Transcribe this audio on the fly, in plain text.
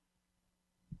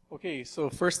Okay, so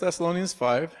 1 Thessalonians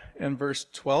 5 and verse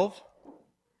 12.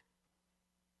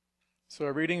 So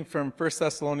a reading from 1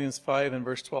 Thessalonians 5 and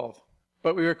verse 12.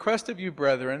 But we request of you,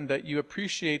 brethren, that you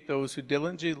appreciate those who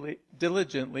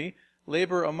diligently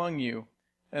labor among you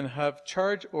and have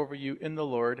charge over you in the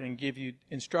Lord and give you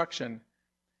instruction,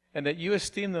 and that you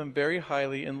esteem them very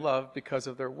highly in love because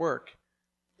of their work.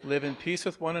 Live in peace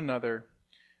with one another.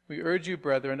 We urge you,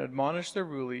 brethren, admonish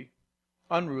the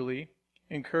unruly,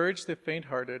 encourage the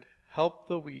faint-hearted, help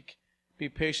the weak, be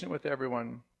patient with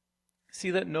everyone. See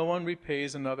that no one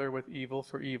repays another with evil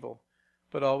for evil,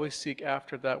 but always seek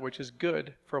after that which is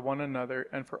good for one another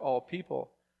and for all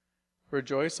people.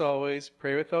 Rejoice always,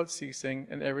 pray without ceasing,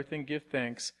 and everything give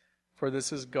thanks, for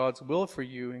this is God's will for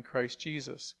you in Christ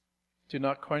Jesus. Do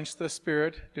not quench the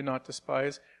spirit, do not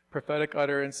despise prophetic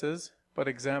utterances, but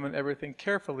examine everything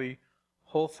carefully,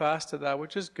 hold fast to that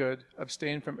which is good,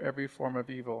 abstain from every form of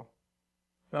evil.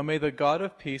 Now may the God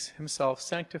of peace himself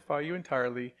sanctify you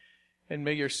entirely, and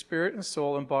may your spirit and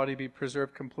soul and body be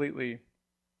preserved completely,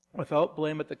 without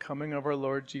blame at the coming of our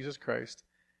Lord Jesus Christ.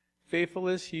 Faithful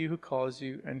is he who calls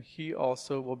you, and he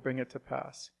also will bring it to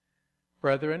pass.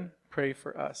 Brethren, pray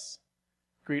for us.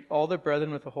 Greet all the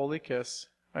brethren with a holy kiss.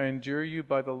 I adjure you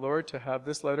by the Lord to have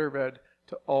this letter read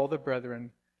to all the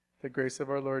brethren. The grace of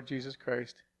our Lord Jesus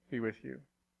Christ be with you.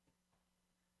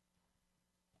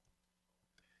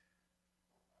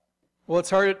 Well,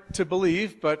 it's hard to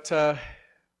believe, but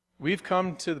we've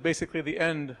come to basically the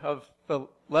end of the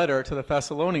letter to the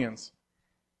Thessalonians.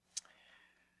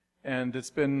 And it's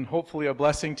been hopefully a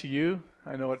blessing to you.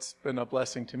 I know it's been a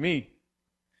blessing to me.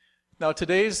 Now,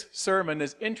 today's sermon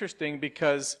is interesting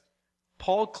because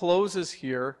Paul closes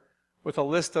here with a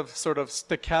list of sort of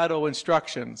staccato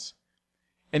instructions.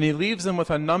 And he leaves them with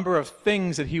a number of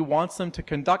things that he wants them to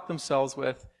conduct themselves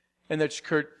with in the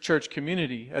church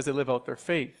community as they live out their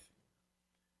faith.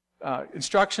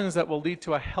 Instructions that will lead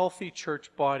to a healthy church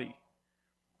body.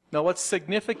 Now, what's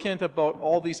significant about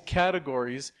all these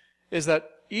categories is that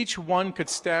each one could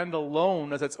stand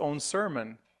alone as its own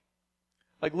sermon.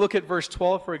 Like, look at verse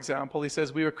 12, for example. He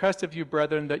says, we request of you,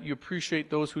 brethren, that you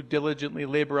appreciate those who diligently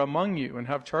labor among you and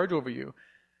have charge over you.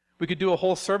 We could do a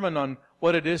whole sermon on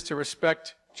what it is to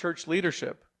respect church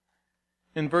leadership.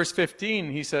 In verse 15,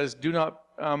 he says, do not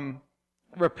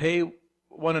repay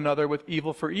one another with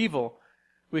evil for evil.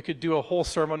 We could do a whole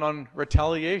sermon on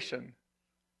retaliation.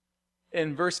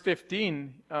 In verse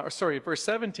 17,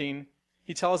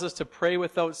 he tells us to pray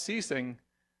without ceasing.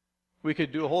 We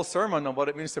could do a whole sermon on what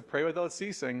it means to pray without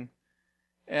ceasing.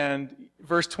 And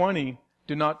verse 20,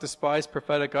 do not despise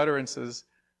prophetic utterances.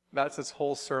 That's its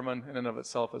whole sermon in and of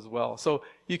itself as well. So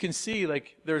you can see,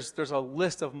 like, there's a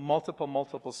list of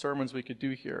multiple sermons we could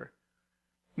do here.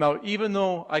 Now, even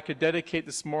though I could dedicate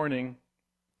this morning,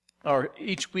 or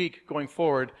each week going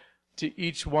forward, to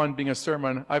each one being a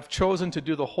sermon, I've chosen to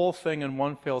do the whole thing in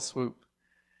one fell swoop.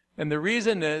 And the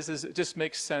reason is it just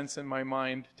makes sense in my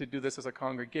mind to do this as a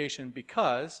congregation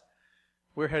because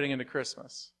we're heading into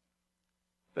Christmas.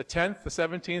 The 10th, the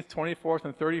 17th, 24th,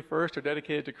 and 31st are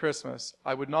dedicated to Christmas.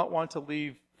 I would not want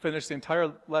to finish the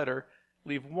entire letter,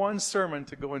 leave one sermon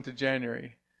to go into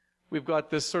January. We've got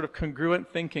this sort of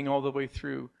congruent thinking all the way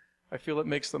through. I feel it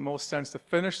makes the most sense to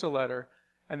finish the letter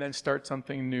and then start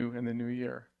something new in the new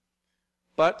year.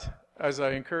 But, as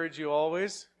I encourage you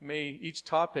always, may each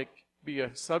topic be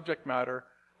a subject matter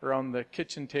around the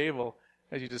kitchen table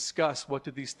as you discuss what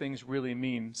do these things really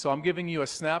mean. So I'm giving you a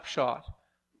snapshot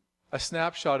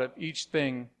of each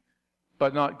thing,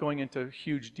 but not going into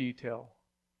huge detail.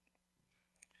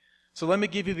 So let me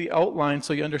give you the outline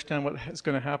so you understand what is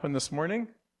going to happen this morning.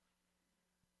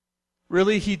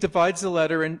 Really, he divides the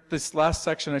letter, in this last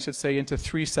section, I should say, into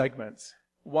three segments.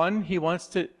 One, he wants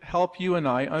to help you and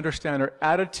I understand our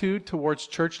attitude towards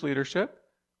church leadership.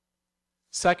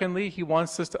 Secondly, he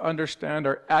wants us to understand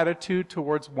our attitude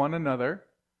towards one another.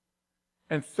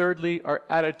 And thirdly, our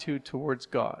attitude towards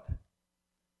God.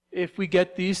 If we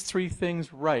get these three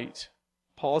things right,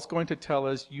 Paul's going to tell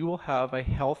us you will have a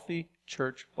healthy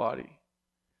church body.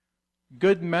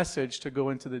 Good message to go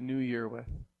into the new year with.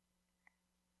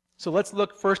 So let's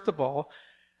look first of all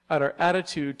at our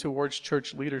attitude towards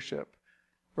church leadership.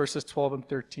 Verses 12 and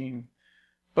 13.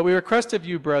 But we request of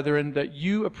you, brethren, that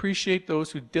you appreciate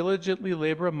those who diligently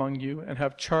labor among you and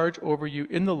have charge over you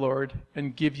in the Lord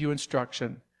and give you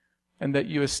instruction, and that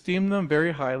you esteem them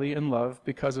very highly in love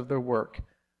because of their work.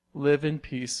 Live in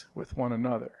peace with one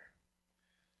another.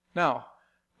 Now,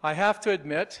 I have to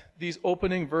admit, these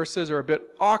opening verses are a bit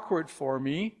awkward for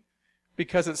me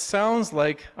because it sounds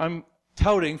like I'm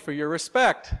touting for your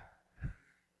respect.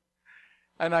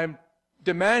 And I'm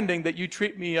demanding that you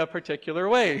treat me a particular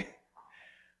way.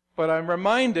 But I'm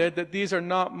reminded that these are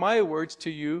not my words to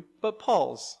you, but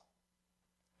Paul's.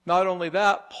 Not only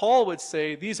that, Paul would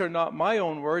say, these are not my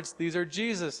own words, these are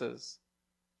Jesus's.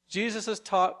 Jesus has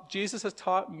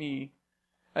taught me,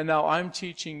 and now I'm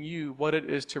teaching you what it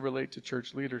is to relate to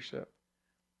church leadership.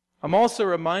 I'm also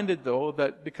reminded, though,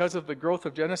 that because of the growth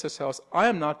of Genesis House, I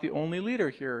am not the only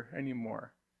leader here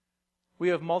anymore. We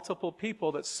have multiple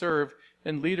people that serve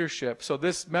in leadership. So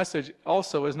this message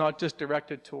also is not just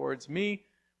directed towards me.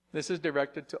 This is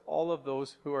directed to all of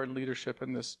those who are in leadership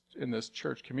in this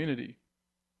church community.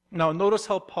 Now, notice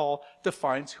how Paul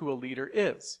defines who a leader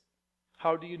is.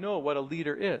 How do you know what a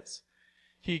leader is?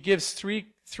 He gives three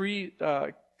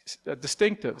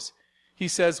distinctives. He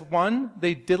says, 1,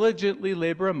 they diligently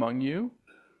labor among you.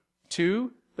 2,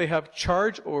 they have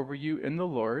charge over you in the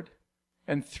Lord.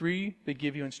 And 3, they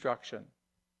give you instruction.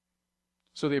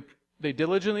 So they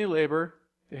diligently labor,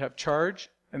 they have charge,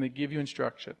 and they give you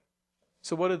instruction.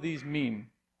 So what do these mean?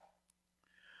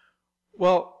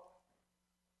 Well,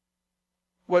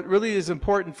 what really is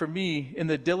important for me in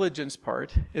the diligence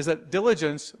part is that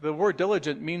diligence, the word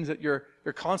diligent means that you're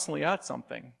constantly at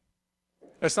something.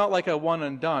 It's not like a one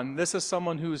and done. This is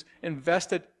someone who's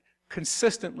invested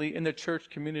consistently in the church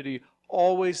community,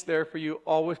 always there for you,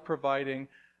 always providing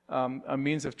a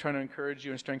means of trying to encourage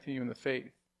you and strengthen you in the faith.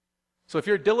 So if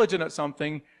you're diligent at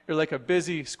something, you're like a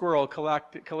busy squirrel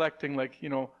collecting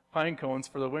pine cones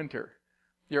for the winter.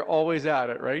 You're always at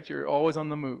it, right? You're always on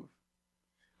the move.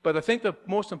 But I think the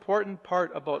most important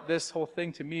part about this whole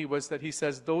thing to me was that he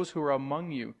says, those who are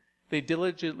among you, they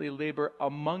diligently labor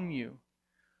among you.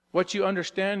 What you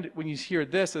understand when you hear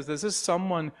this is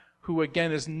someone who,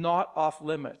 again, is not off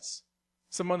limits.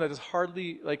 Someone that is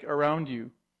hardly around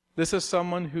you. This is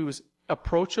someone who's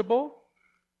approachable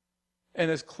and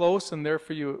is close and there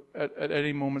for you at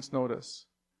any moment's notice.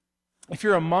 If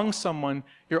you're among someone,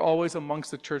 you're always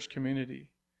amongst the church community.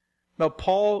 Now,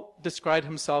 Paul described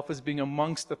himself as being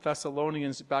amongst the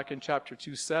Thessalonians back in chapter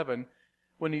 2:7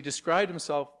 when he described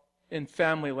himself in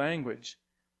family language.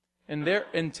 And there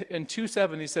in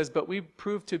 2:7 he says, but we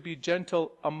prove to be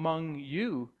gentle among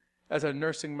you as a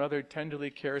nursing mother tenderly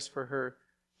cares for her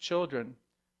children.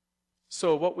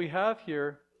 So what we have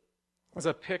here is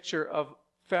a picture of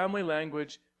family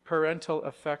language, parental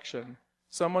affection.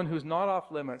 Someone who's not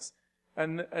off limits.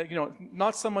 And,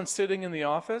 not someone sitting in the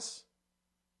office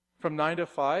from 9 to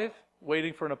 5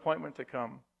 waiting for an appointment to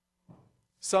come.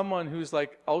 Someone who's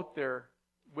out there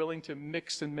willing to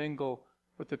mix and mingle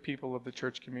with the people of the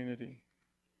church community.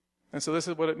 And so this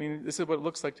is what it means. This is what it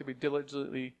looks like to be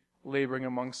diligently laboring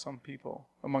amongst some people,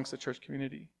 amongst the church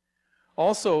community.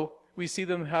 Also, we see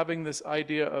them having this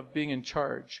idea of being in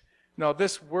charge. Now,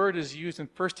 this word is used in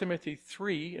 1 Timothy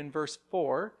 3 in verse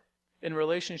 4 in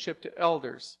relationship to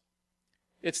elders.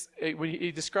 When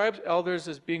he describes elders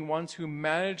as being ones who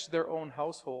manage their own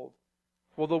household.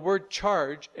 Well, the word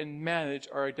charge and manage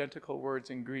are identical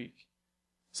words in Greek.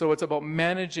 So it's about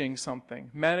managing something,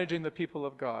 managing the people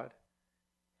of God.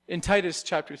 In Titus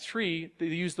chapter 3, they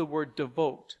use the word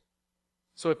devote.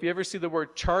 So if you ever see the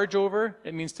word charge over,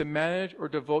 it means to manage or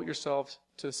devote yourselves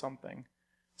to something.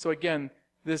 So again,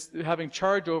 this having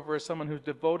charge over is someone who's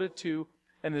devoted to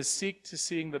and is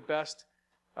seeing the best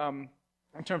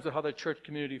in terms of how the church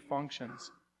community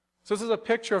functions. So this is a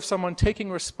picture of someone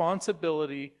taking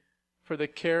responsibility for the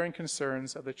care and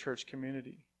concerns of the church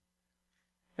community.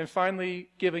 And finally,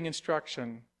 giving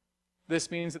instruction.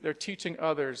 This means that they're teaching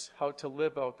others how to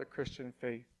live out the Christian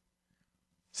faith.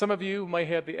 Some of you might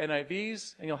have the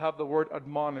NIVs, and you'll have the word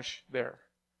admonish there.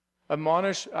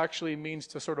 Admonish actually means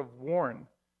to sort of warn.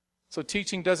 So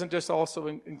teaching doesn't just also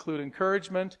include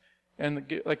encouragement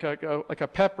and like a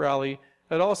pep rally.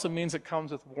 It also means it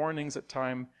comes with warnings at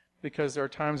times, because there are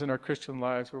times in our Christian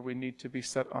lives where we need to be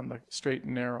set on the straight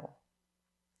and narrow,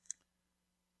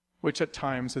 which at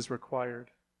times is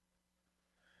required.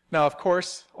 Now, of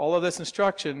course, all of this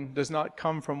instruction does not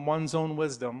come from one's own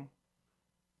wisdom.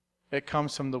 It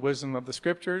comes from the wisdom of the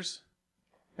Scriptures,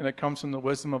 and it comes from the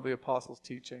wisdom of the apostles'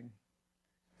 teaching.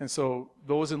 And so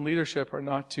those in leadership are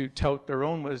not to tout their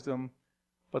own wisdom,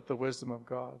 but the wisdom of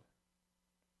God.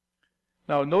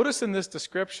 Now, notice in this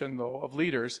description, though, of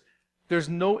leaders, there's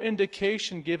no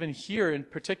indication given here in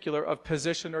particular of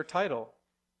position or title.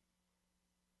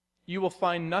 You will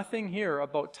find nothing here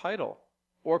about title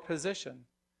or position.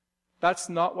 That's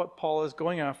not what Paul is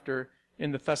going after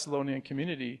in the Thessalonian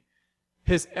community.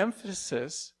 His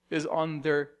emphasis is on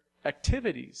their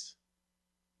activities,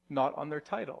 not on their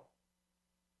title.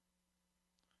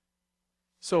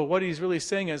 So what he's really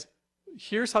saying is,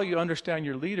 here's how you understand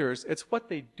your leaders. It's what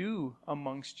they do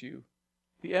amongst you.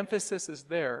 The emphasis is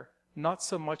there, not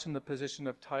so much in the position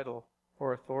of title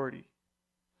or authority.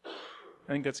 I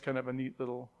think that's kind of a neat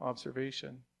little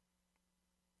observation.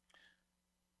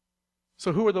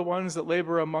 So who are the ones that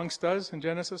labor amongst us in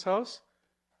Genesis House?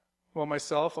 Well,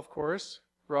 myself, of course,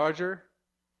 Roger,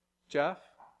 Jeff,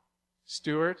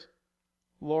 Stuart,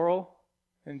 Laurel,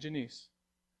 and Janice.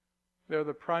 They're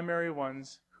the primary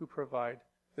ones who provide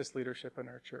this leadership in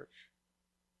our church.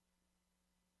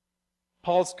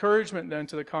 Paul's encouragement then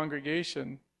to the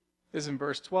congregation is in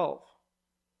verse 12.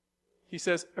 He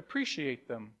says, appreciate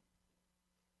them.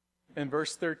 In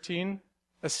verse 13,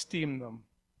 esteem them.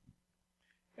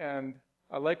 And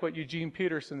I like what Eugene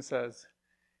Peterson says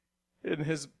in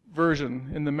his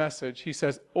version, in the Message. He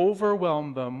says,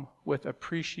 overwhelm them with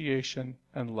appreciation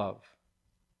and love.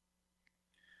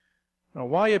 Now,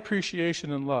 why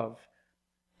appreciation and love?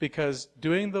 Because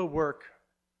doing the work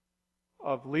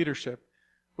of leadership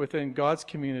within God's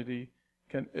community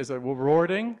is a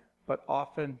rewarding but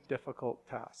often difficult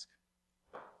task.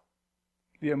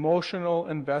 The emotional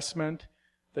investment,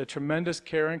 the tremendous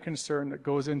care and concern that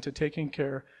goes into taking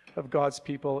care of God's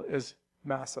people is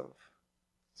massive.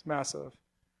 It's massive.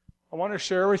 I want to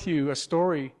share with you a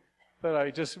story that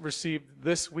I just received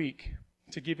this week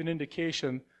to give an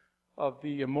indication of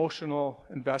the emotional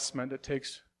investment it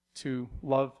takes to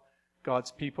love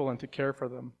God's people and to care for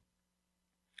them.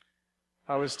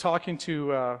 I was talking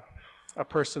to a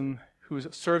person who's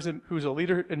a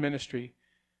leader in ministry,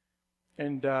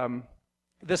 and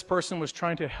this person was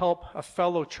trying to help a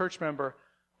fellow church member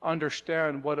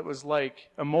understand what it was like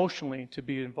emotionally to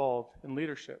be involved in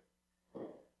leadership.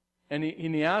 And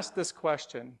he asked this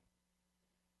question.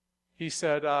 He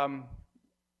said,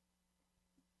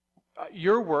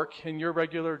 your work in your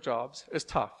regular jobs is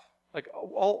tough.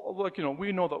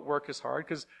 We know that work is hard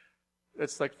because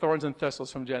it's like thorns and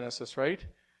thistles from Genesis, right?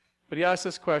 But he asked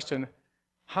this question,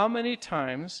 how many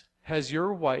times has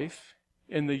your wife,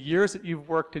 in the years that you've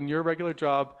worked in your regular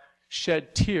job,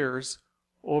 shed tears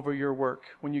over your work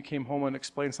when you came home and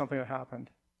explained something that happened?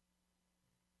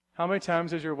 How many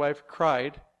times has your wife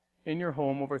cried in your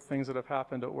home over things that have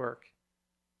happened at work?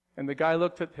 And the guy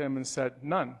looked at him and said,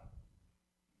 none.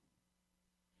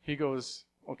 He goes,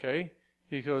 okay.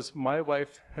 He goes, my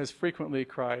wife has frequently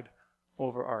cried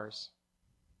over ours.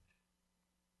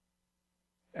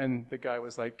 And the guy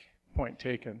was like, point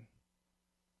taken.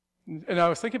 And I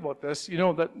was thinking about this,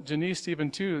 that Janice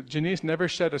Janice never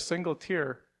shed a single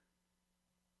tear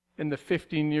in the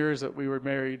 15 years that we were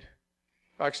married.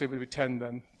 Actually, it would be 10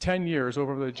 then. 10 years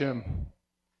over the gym.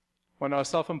 When I was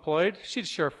self-employed, she'd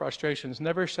share frustrations,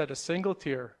 never shed a single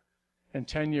tear in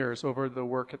 10 years over the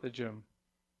work at the gym.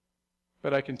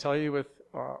 But I can tell you with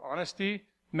honesty,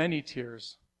 many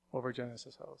tears over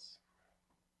Genesis House.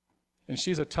 And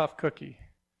she's a tough cookie.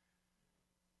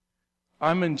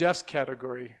 I'm in Jeff's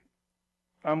category.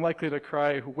 I'm likely to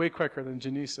cry way quicker than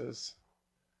Janice is.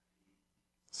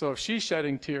 So if she's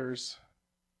shedding tears,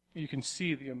 you can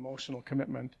see the emotional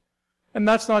commitment. And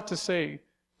that's not to say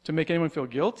to make anyone feel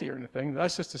guilty or anything.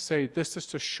 That's just to say, this is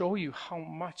to show you how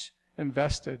much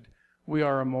invested we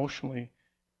are emotionally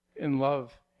in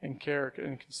love and care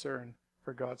and concern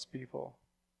for God's people.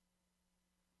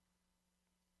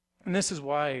 And this is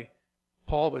why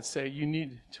Paul would say you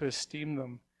need to esteem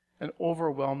them and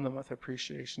overwhelm them with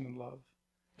appreciation and love,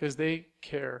 because they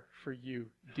care for you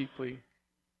deeply.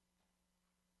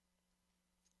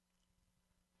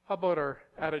 How about our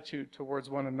attitude towards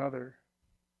one another?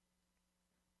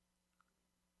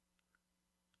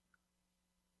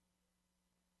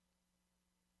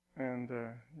 And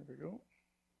here we go.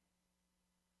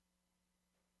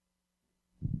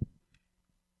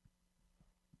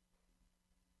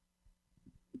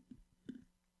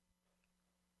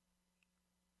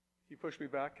 You push me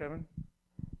back, Kevin.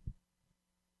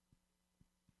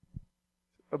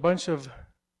 A bunch of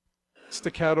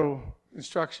staccato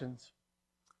instructions.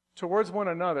 Towards one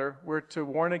another, we're to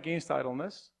warn against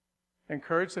idleness,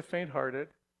 encourage the faint-hearted,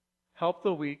 help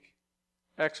the weak,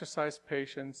 exercise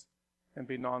patience, and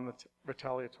be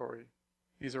non-retaliatory.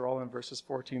 These are all in verses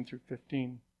 14 through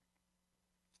 15.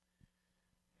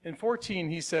 In 14,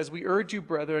 he says, we urge you,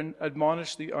 brethren,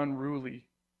 admonish the unruly.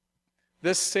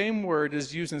 This same word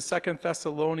is used in 2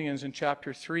 Thessalonians in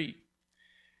chapter 3.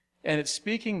 And it's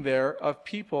speaking there of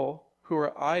people who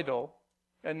are idle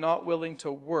and not willing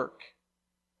to work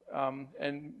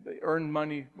and earn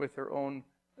money with their own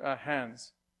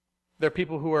hands. They're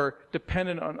people who are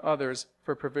dependent on others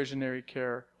for provisionary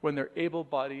care when they're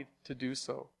able-bodied to do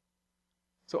so.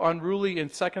 So unruly in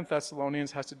 2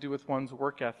 Thessalonians has to do with one's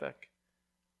work ethic.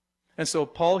 And so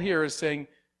Paul here is saying,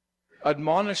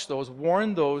 admonish those,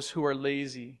 warn those who are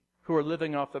lazy, who are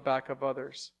living off the back of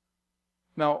others.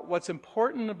 Now, what's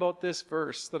important about this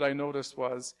verse that I noticed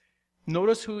was,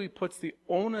 notice who he puts the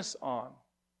onus on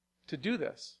to do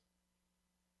this.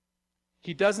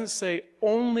 He doesn't say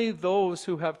only those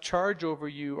who have charge over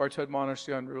you are to admonish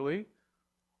the unruly.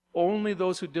 Only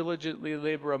those who diligently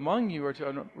labor among you are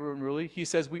to unruly. He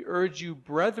says, we urge you,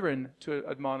 brethren, to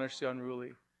admonish the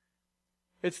unruly.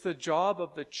 It's the job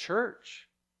of the church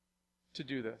to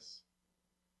do this.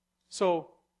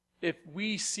 So, if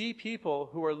we see people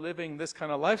who are living this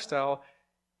kind of lifestyle,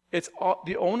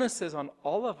 the onus is on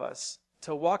all of us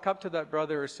to walk up to that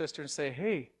brother or sister and say,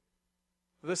 hey,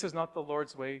 this is not the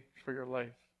Lord's way for your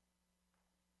life.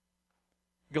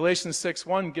 Galatians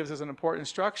 6:1 gives us an important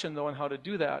instruction, though, on how to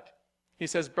do that. He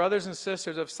says, brothers and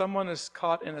sisters, if someone is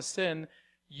caught in a sin,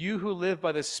 you who live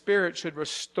by the Spirit should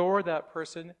restore that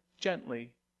person gently.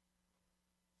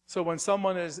 So when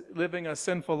someone is living a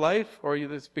sinful life, or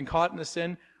has been caught in a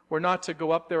sin, we're not to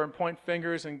go up there and point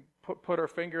fingers and put our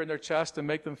finger in their chest and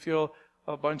make them feel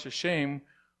a bunch of shame.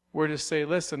 We're to say,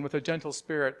 listen, with a gentle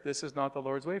spirit, this is not the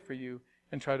Lord's way for you,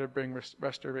 and try to bring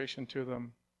restoration to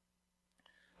them.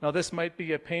 Now, this might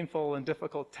be a painful and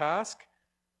difficult task,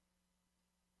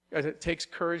 as it takes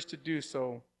courage to do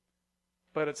so,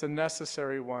 but it's a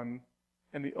necessary one,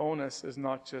 and the onus is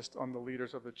not just on the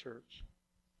leaders of the church.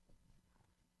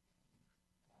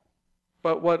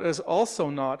 But what is also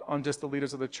not on just the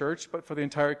leaders of the church, but for the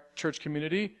entire church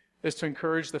community, is to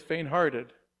encourage the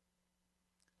faint-hearted.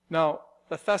 Now,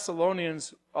 the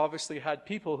Thessalonians obviously had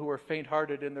people who were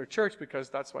faint-hearted in their church, because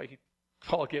that's why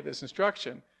Paul gave this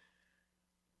instruction.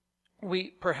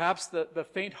 Perhaps the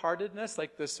faint-heartedness,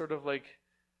 like this sort of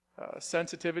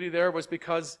sensitivity there, was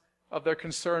because of their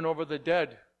concern over the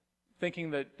dead, thinking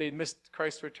that they'd missed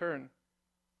Christ's return.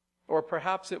 Or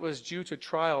perhaps it was due to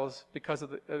trials because of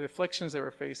the afflictions they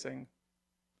were facing.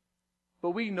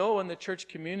 But we know in the church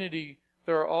community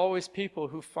there are always people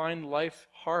who find life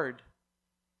hard.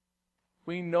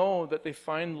 We know that they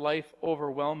find life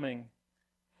overwhelming.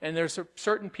 And there's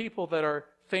certain people that are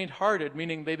faint-hearted,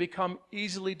 meaning they become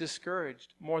easily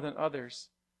discouraged more than others,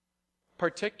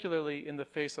 particularly in the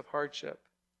face of hardship.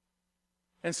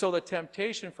 And so the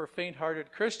temptation for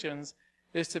faint-hearted Christians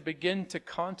is to begin to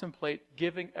contemplate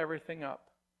giving everything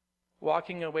up,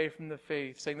 walking away from the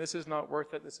faith, saying, this is not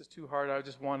worth it, this is too hard, I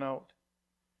just want out.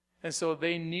 And so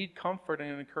they need comfort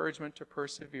and encouragement to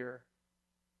persevere.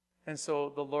 And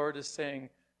so the Lord is saying,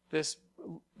 this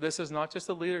is not just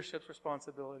the leadership's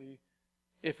responsibility.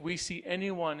 If we see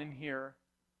anyone in here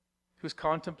who's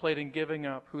contemplating giving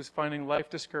up, who's finding life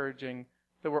discouraging,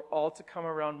 that we're all to come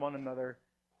around one another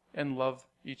and love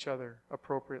each other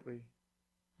appropriately.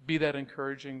 Be that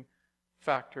encouraging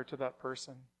factor to that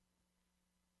person.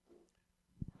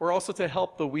 We're also to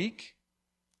help the weak.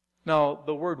 Now,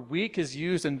 the word weak is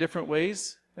used in different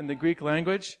ways in the Greek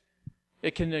language.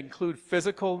 It can include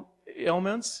physical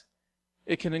ailments.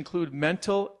 It can include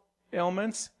mental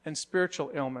ailments and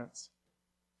spiritual ailments.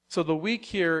 So the weak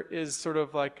here is sort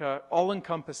of like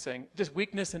all-encompassing, just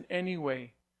weakness in any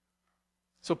way.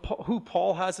 So who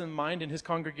Paul has in mind in his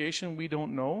congregation, we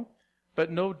don't know. But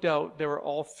no doubt there are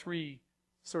all three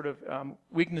sort of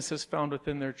weaknesses found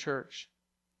within their church.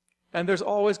 And there's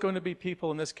always going to be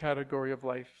people in this category of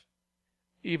life,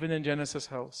 even in Genesis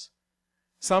House.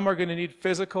 Some are going to need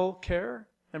physical care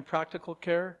and practical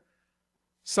care.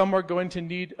 Some are going to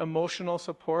need emotional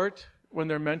support when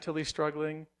they're mentally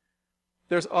struggling.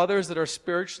 There's others that are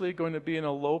spiritually going to be in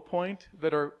a low point,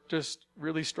 that are just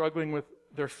really struggling with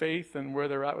their faith and where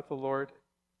they're at with the Lord.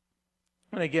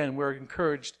 And again, we're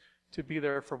encouraged to be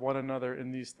there for one another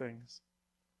in these things.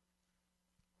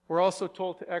 We're also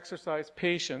told to exercise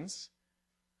patience.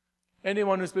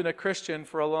 Anyone who's been a Christian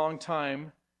for a long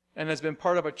time and has been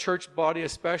part of a church body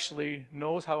especially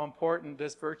knows how important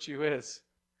this virtue is.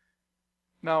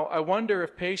 Now, I wonder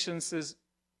if patience is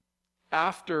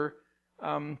after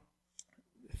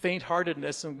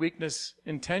faint-heartedness and weakness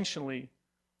intentionally,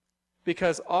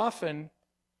 because often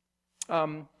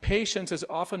patience is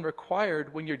often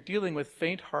required when you're dealing with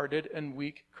faint-hearted and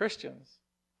weak Christians.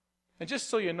 And just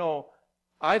so you know,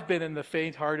 I've been in the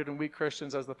faint-hearted and weak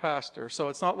Christians as the pastor, so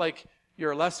it's not like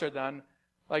you're lesser than.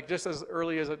 Like just as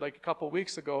early as like a couple of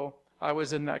weeks ago, I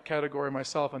was in that category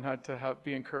myself and had to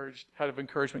be encouraged, had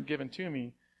encouragement given to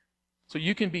me. So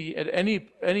you can be at any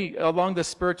along the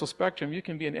spiritual spectrum, you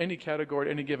can be in any category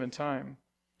at any given time.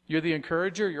 You're the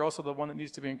encourager, you're also the one that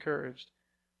needs to be encouraged.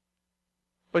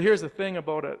 But here's the thing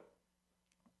about it.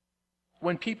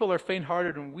 When people are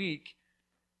faint-hearted and weak,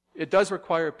 it does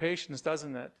require patience,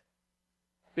 doesn't it?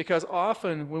 Because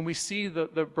often when we see the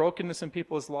brokenness in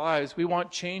people's lives, we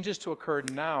want changes to occur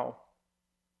now.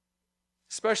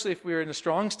 Especially if we're in a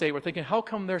strong state, we're thinking, how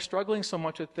come they're struggling so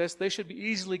much with this? They should be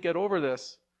easily get over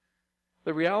this.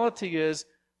 The reality is,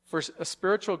 for a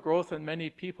spiritual growth in many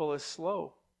people is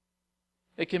slow.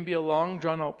 It can be a long,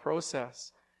 drawn-out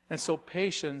process. And so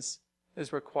patience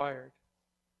is required.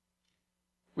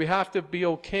 We have to be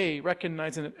okay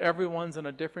recognizing that everyone's on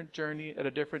a different journey at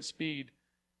a different speed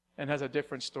and has a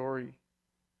different story.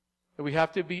 That we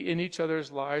have to be in each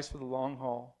other's lives for the long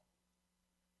haul.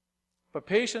 But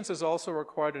patience is also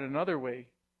required in another way.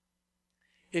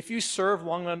 If you serve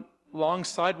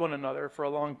alongside one another for a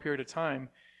long period of time,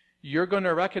 you're going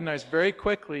to recognize very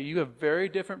quickly you have very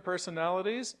different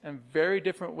personalities and very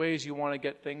different ways you want to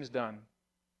get things done.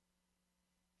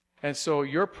 And so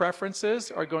your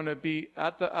preferences are going to be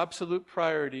at the absolute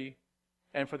priority,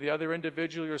 and for the other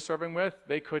individual you're serving with,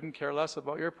 they couldn't care less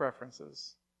about your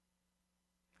preferences.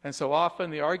 And so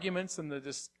often the arguments and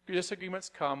the disagreements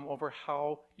come over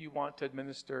how you want to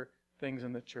administer things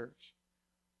in the church.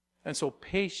 And so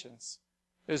patience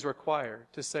is required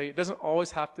to say, it doesn't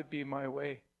always have to be my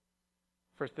way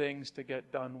for things to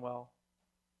get done well.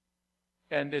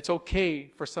 And it's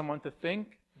okay for someone to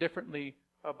think differently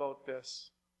about this.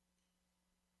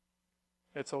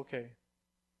 It's okay.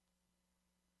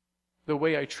 The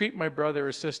way I treat my brother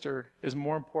or sister is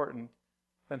more important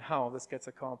than how this gets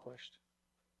accomplished.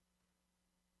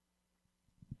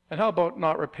 And how about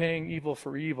not repaying evil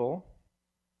for evil?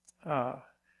 I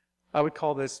would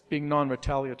call this being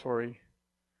non-retaliatory.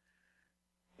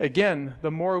 Again,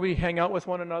 the more we hang out with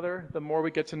one another, the more we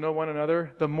get to know one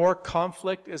another, the more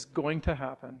conflict is going to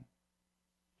happen.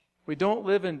 We don't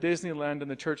live in Disneyland in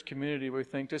the church community where we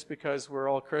think just because we're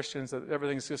all Christians that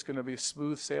everything's just going to be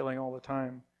smooth sailing all the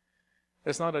time.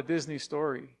 It's not a Disney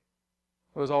story.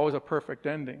 There's always a perfect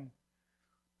ending.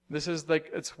 This is like,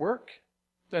 it's work.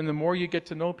 And the more you get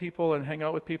to know people and hang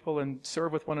out with people and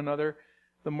serve with one another,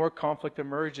 the more conflict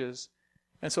emerges.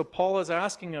 And so Paul is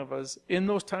asking of us, in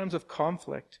those times of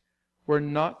conflict, we're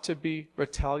not to be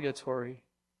retaliatory.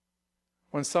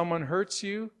 When someone hurts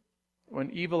you,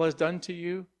 when evil is done to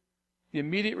you, the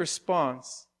immediate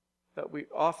response that we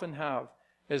often have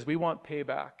is we want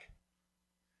payback.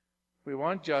 We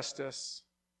want justice,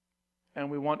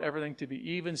 and we want everything to be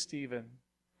even, Steven.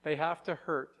 They have to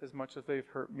hurt as much as they've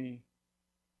hurt me.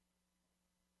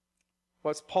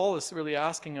 What Paul is really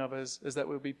asking of us is that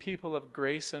we'll be people of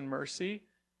grace and mercy,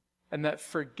 and that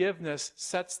forgiveness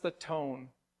sets the tone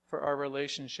for our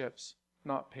relationships,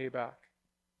 not payback.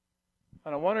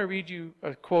 And I want to read you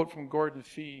a quote from Gordon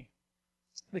Fee,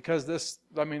 because this,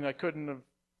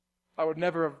 I would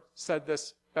never have said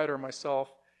this better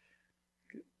myself.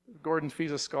 Gordon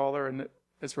Fee's a scholar, and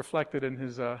it's reflected in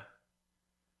his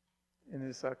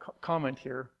comment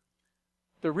here.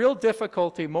 The real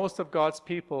difficulty most of God's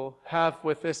people have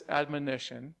with this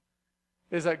admonition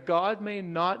is that God may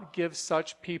not give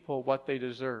such people what they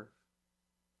deserve,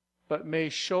 but may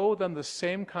show them the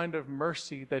same kind of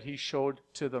mercy that he showed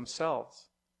to themselves.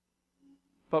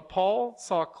 But Paul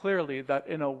saw clearly that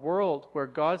in a world where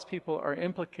God's people are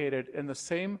implicated in the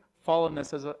same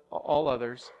fallenness as all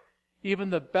others, even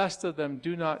the best of them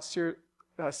do not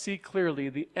see clearly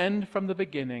the end from the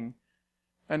beginning,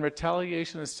 and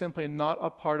retaliation is simply not a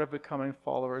part of becoming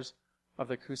followers of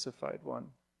the crucified one.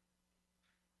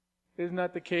 Isn't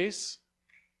that the case?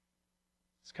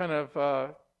 It's kind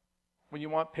of, when you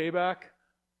want payback,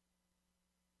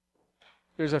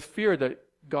 there's a fear that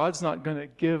God's not going to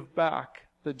give back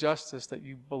the justice that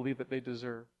you believe that they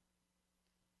deserve.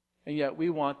 And yet we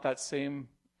want that same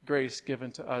grace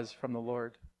given to us from the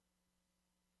Lord.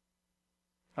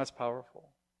 That's powerful.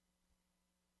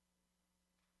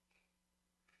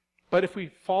 But if we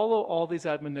follow all these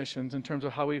admonitions in terms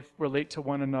of how we relate to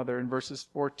one another in verses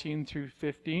 14 through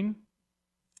 15,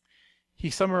 he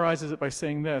summarizes it by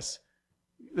saying this.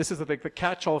 This is like the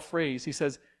catch-all phrase. He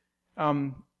says,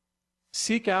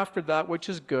 seek after that which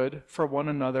is good for one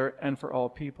another and for all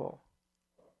people.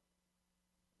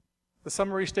 The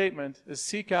summary statement is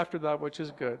seek after that which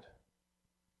is good.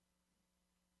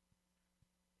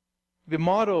 The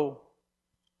motto,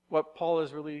 what Paul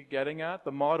is really getting at,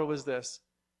 the motto is this: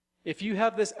 if you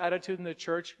have this attitude in the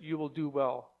church, you will do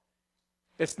well.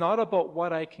 It's not about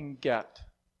what I can get.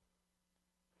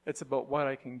 It's about what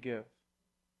I can give.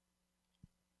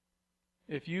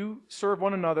 If you serve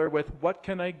one another with what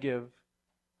can I give,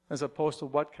 as opposed to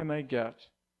what can I get,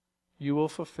 you will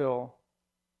fulfill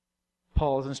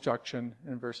Paul's instruction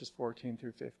in verses 14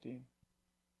 through 15.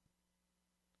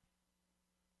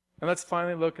 And let's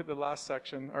finally look at the last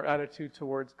section, our attitude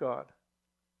towards God.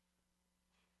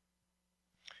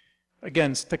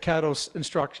 Again, staccato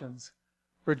instructions.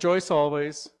 Rejoice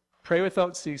always, pray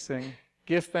without ceasing,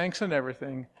 give thanks in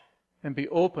everything, and be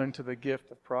open to the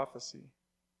gift of prophecy.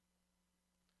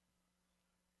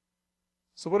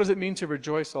 So what does it mean to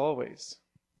rejoice always?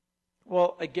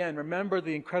 Well, again, remember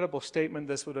the incredible statement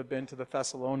this would have been to the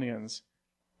Thessalonians.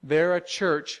 They're a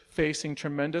church facing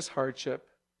tremendous hardship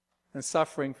and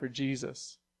suffering for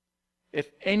Jesus.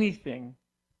 If anything,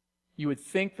 you would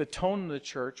think the tone of the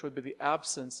church would be the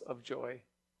absence of joy,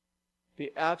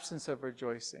 the absence of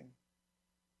rejoicing.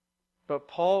 But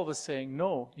Paul was saying,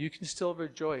 no, you can still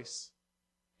rejoice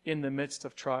in the midst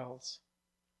of trials.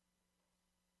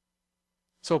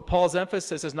 So Paul's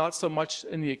emphasis is not so much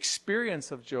in the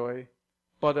experience of joy,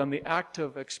 but on the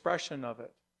active expression of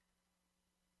it.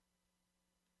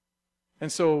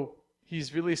 And so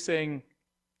he's really saying,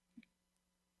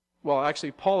 well,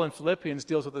 actually, Paul in Philippians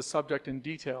deals with this subject in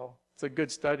detail. It's a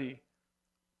good study.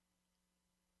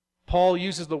 Paul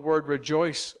uses the word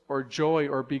rejoice or joy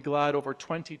or be glad over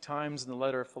 20 times in the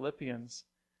letter of Philippians.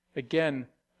 Again,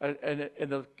 and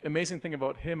the amazing thing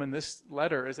about him in this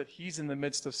letter is that he's in the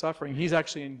midst of suffering. He's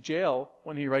actually in jail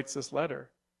when he writes this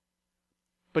letter.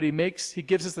 But he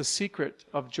gives us the secret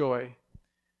of joy.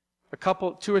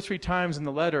 2 or 3 times in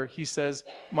the letter, he says,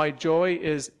 my joy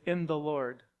is in the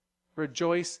Lord.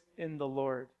 Rejoice in the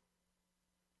Lord.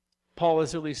 Paul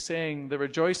is really saying the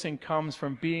rejoicing comes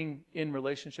from being in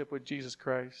relationship with Jesus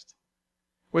Christ.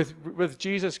 With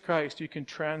Jesus Christ, you can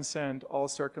transcend all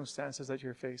circumstances that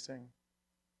you're facing.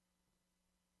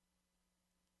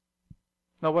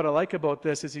 Now, what I like about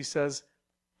this is he says,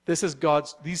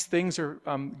 these things are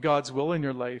God's will in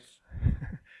your life.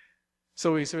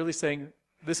 So he's really saying,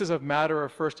 this is a matter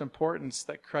of first importance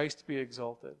that Christ be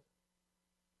exalted.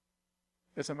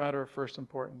 It's a matter of first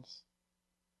importance.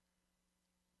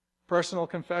 Personal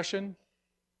confession.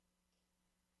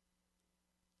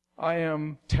 I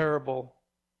am terrible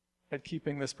at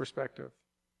keeping this perspective.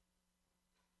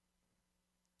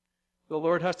 The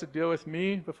Lord has to deal with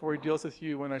me before he deals with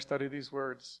you when I study these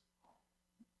words.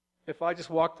 If I just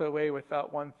walked away with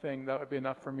that one thing, that would be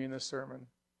enough for me in this sermon.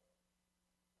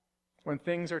 When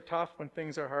things are tough, when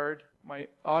things are hard, my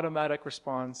automatic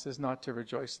response is not to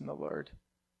rejoice in the Lord.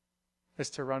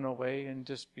 It's to run away and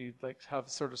just have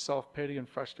sort of self-pity and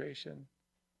frustration.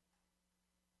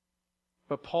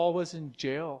 But Paul was in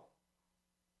jail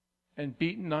and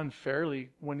beaten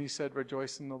unfairly when he said,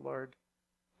 rejoice in the Lord.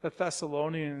 The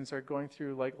Thessalonians are going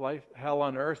through life, hell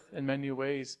on earth in many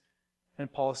ways.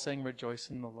 And Paul is saying, rejoice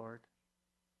in the Lord.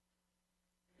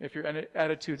 If your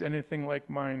attitude's anything like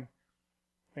mine,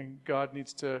 then God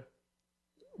needs to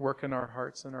work in our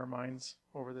hearts and our minds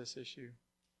over this issue.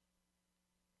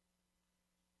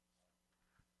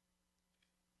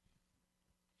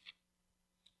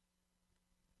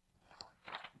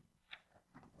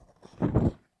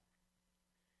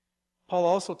 Paul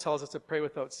also tells us to pray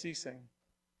without ceasing.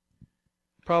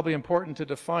 Probably important to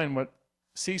define what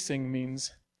ceasing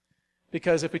means,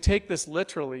 because if we take this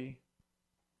literally,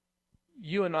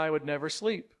 you and I would never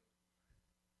sleep.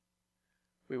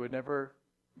 We would never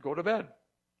go to bed.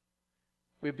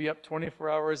 We'd be up 24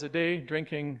 hours a day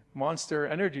drinking Monster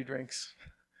energy drinks.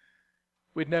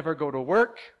 We'd never go to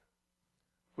work.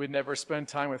 We'd never spend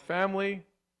time with family.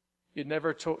 You'd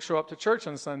never show up to church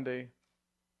on Sunday.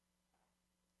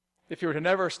 If you were to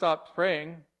never stop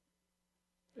praying,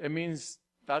 it means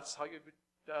that's how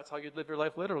you'd live your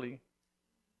life literally.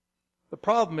 The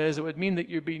problem is it would mean that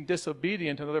you're being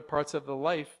disobedient in other parts of the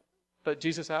life that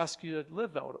Jesus asks you to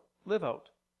live out.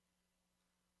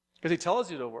 Because he tells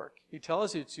you to work. He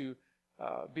tells you to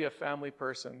be a family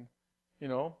person. You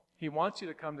know, he wants you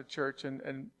to come to church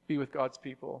and be with God's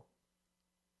people.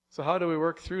 So how do we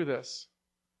work through this?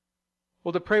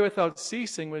 Well, to pray without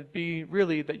ceasing would be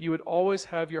really that you would always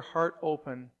have your heart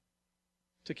open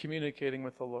to communicating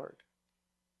with the Lord.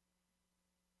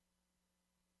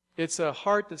 It's a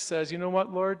heart that says, you know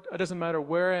what, Lord, it doesn't matter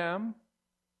where I am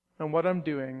and what I'm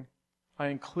doing, I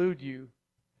include you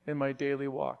in my daily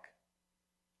walk.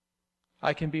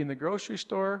 I can be in the grocery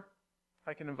store,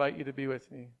 I can invite you to be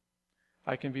with me.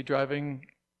 I can be driving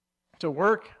to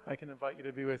work, I can invite you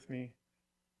to be with me.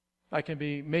 I can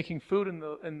be making food in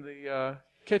the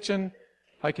kitchen,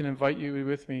 I can invite you to be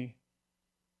with me.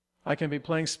 I can be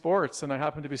playing sports and I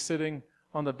happen to be sitting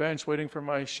on the bench waiting for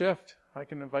my shift. I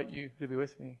can invite you to be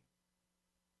with me.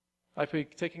 I could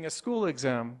be taking a school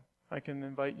exam. I can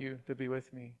invite you to be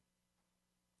with me.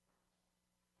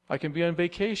 I can be on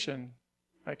vacation.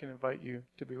 I can invite you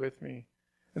to be with me.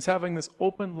 It's having this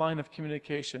open line of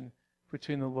communication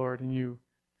between the Lord and you.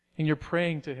 And you're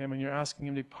praying to him and you're asking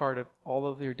him to be part of all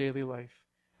of your daily life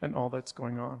and all that's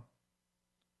going on.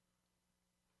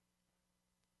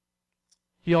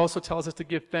 He also tells us to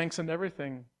give thanks in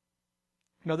everything.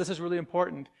 Now, this is really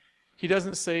important. He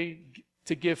doesn't say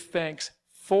to give thanks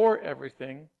for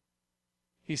everything.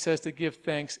 He says to give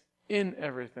thanks in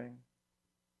everything.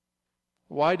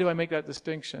 Why do I make that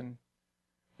distinction?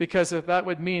 Because if that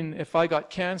would mean if I got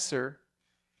cancer,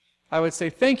 I would say,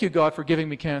 thank you, God, for giving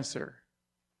me cancer.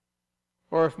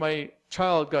 Or if my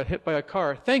child got hit by a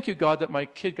car, thank you, God, that my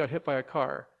kid got hit by a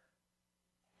car.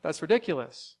 That's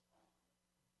ridiculous.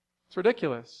 It's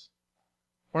ridiculous.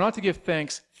 We're not to give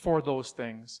thanks for those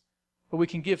things, but we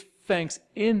can give thanks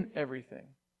in everything.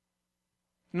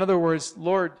 In other words,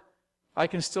 Lord, I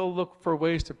can still look for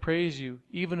ways to praise you,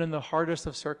 even in the hardest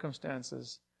of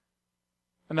circumstances.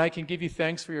 And I can give you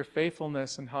thanks for your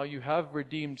faithfulness and how you have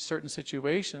redeemed certain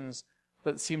situations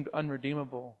that seemed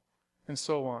unredeemable, and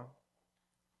so on.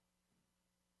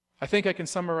 I think I can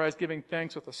summarize giving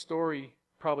thanks with a story,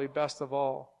 probably best of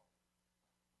all.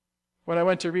 When I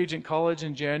went to Regent College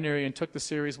in January and took the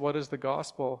series, What is the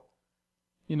Gospel?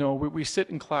 We sit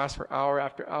in class for hour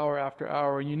after hour after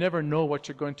hour, and you never know what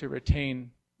you're going to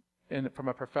retain from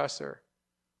a professor.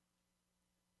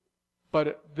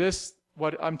 But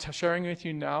what I'm sharing with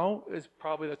you now is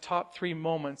probably the top 3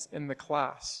 moments in the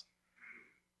class,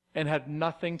 and had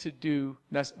nothing to do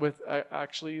with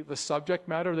actually the subject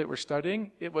matter that we're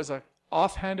studying. It was an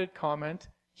offhanded comment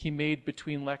he made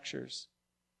between lectures.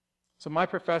 So my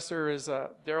professor is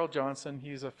Daryl Johnson.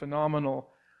 He's a phenomenal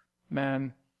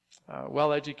man,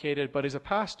 well-educated, but he's a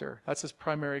pastor. That's his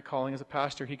primary calling as a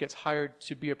pastor. He gets hired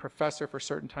to be a professor for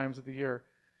certain times of the year.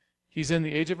 He's in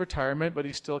the age of retirement, but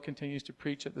he still continues to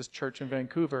preach at this church in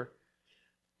Vancouver.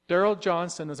 Daryl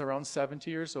Johnson is around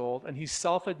 70 years old, and he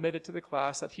self-admitted to the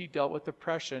class that he dealt with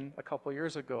depression a couple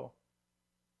years ago.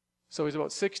 So he's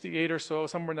about 68 or so,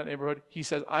 somewhere in that neighborhood. He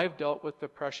says, I've dealt with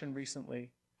depression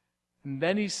recently. And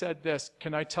then he said this,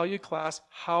 can I tell you, class,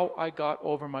 how I got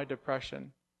over my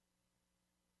depression?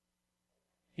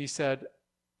 He said,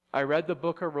 I read the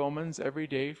book of Romans every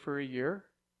day for a year,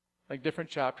 like different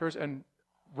chapters, and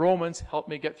Romans helped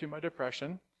me get through my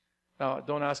depression. Now,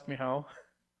 don't ask me how.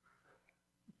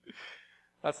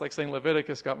 That's like saying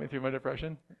Leviticus got me through my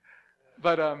depression.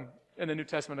 But in the New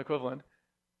Testament equivalent.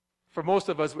 For most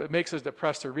of us, it makes us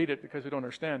depressed to read it because we don't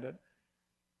understand it.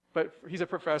 But he's a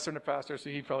professor and a pastor, so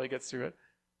he probably gets through it.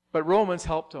 But Romans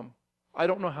helped him. I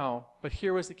don't know how, but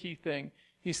here was the key thing.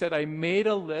 He said, I made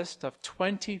a list of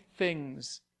 20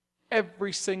 things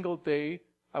every single day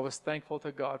I was thankful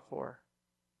to God for,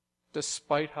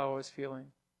 despite how I was feeling.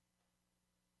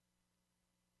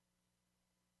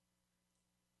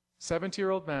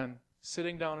 70-year-old man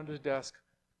sitting down at his desk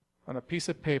on a piece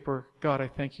of paper, God, I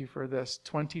thank you for this.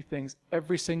 20 things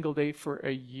every single day for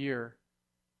a year,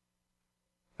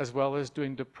 as well as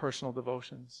doing personal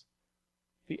devotions.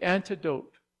 The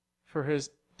antidote for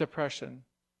his depression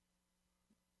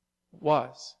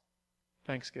was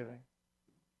thanksgiving.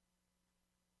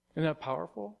 Isn't that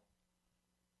powerful?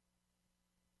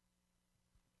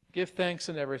 Give thanks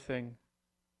in everything.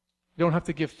 You don't have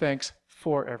to give thanks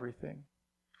for everything.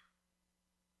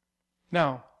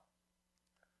 Now,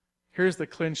 here's the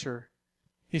clincher.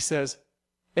 He says,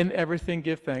 in everything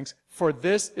give thanks, for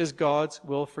this is God's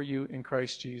will for you in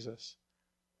Christ Jesus.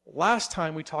 Last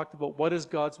time we talked about what is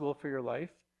God's will for your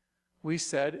life, we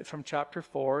said from chapter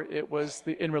 4, it was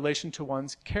in relation to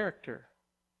one's character.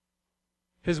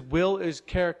 His will is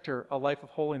character, a life of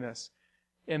holiness.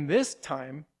 In this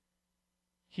time,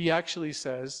 he actually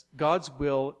says God's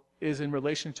will is in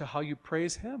relation to how you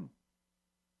praise Him.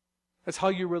 That's how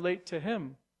you relate to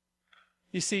Him.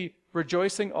 You see,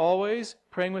 rejoicing always,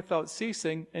 praying without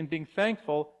ceasing, and being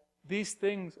thankful, these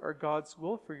things are God's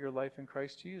will for your life in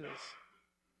Christ Jesus.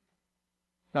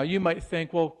 Now you might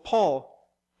think, well, Paul,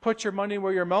 put your money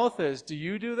where your mouth is. Do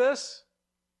you do this?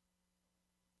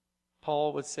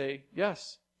 Paul would say,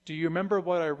 yes. Do you remember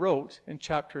what I wrote in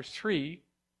chapter 3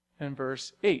 and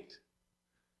verse 8,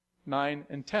 9,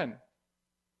 and 10?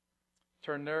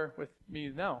 Turn there with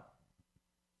me now.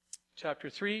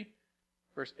 Chapter 3,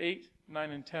 verse 8,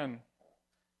 9, and 10.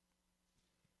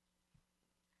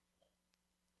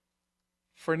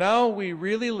 For now we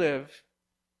really live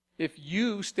if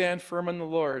you stand firm in the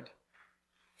Lord.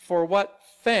 For what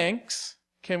thanks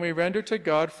can we render to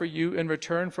God for you in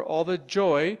return for all the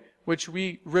joy which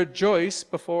we rejoice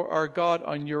before our God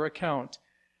on your account,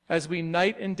 as we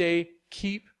night and day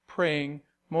keep praying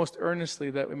most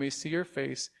earnestly that we may see your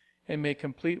face and may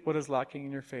complete what is lacking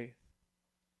in your faith.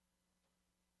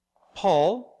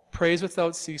 Paul prays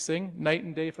without ceasing night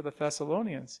and day for the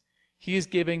Thessalonians. He is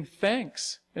giving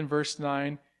thanks in verse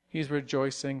 9. He's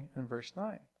rejoicing in verse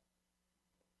 9.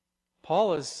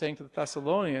 Paul is saying to the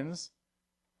Thessalonians,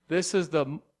 this is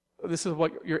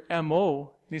what your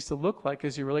MO needs to look like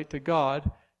as you relate to God.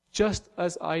 just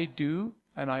as I do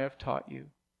and I have taught you.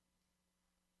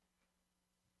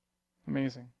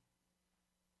 Amazing.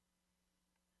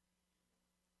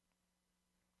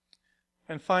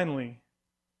 And finally,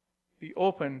 be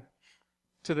open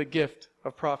to the gift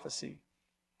of prophecy.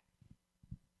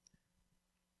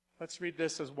 Let's read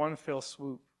this as one fell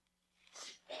swoop.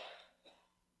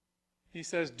 He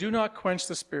says, do not quench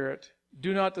the Spirit.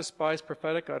 Do not despise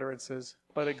prophetic utterances,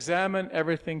 but examine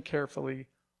everything carefully.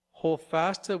 Hold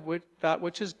fast to that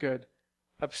which is good.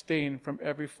 Abstain from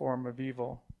every form of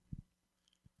evil.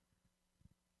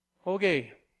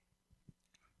 Okay.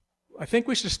 I think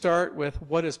we should start with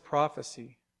what is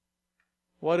prophecy?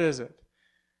 What is it?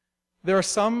 There are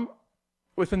some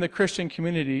within the Christian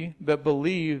community that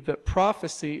believe that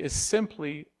prophecy is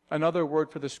simply another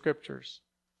word for the Scriptures.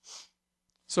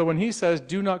 So when he says,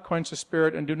 do not quench the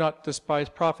Spirit and do not despise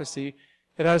prophecy,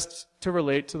 it has to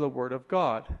relate to the Word of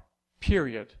God.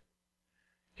 Period.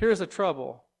 Here's the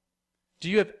trouble.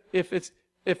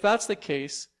 If that's the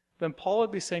case, then Paul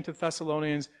would be saying to the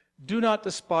Thessalonians, do not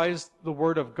despise the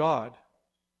Word of God.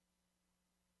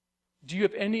 Do you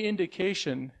have any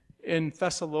indication in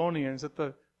Thessalonians that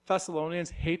the Thessalonians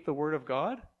hate the Word of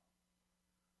God?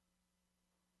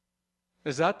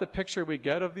 Is that the picture we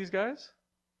get of these guys?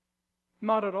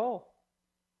 Not at all.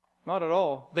 Not at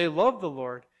all. They love the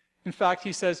Lord. In fact,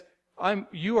 he says, I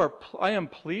am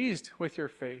pleased with your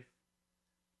faith.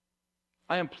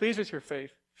 I am pleased with your faith.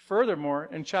 Furthermore,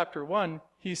 in chapter 1,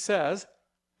 he says,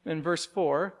 in verse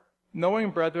 4,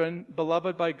 knowing, brethren,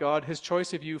 beloved by God, his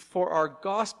choice of you, for our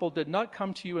gospel did not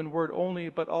come to you in word only,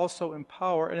 but also in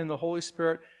power and in the Holy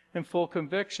Spirit in full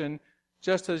conviction,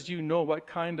 just as you know what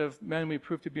kind of men we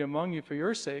proved to be among you for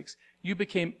your sakes. You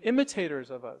became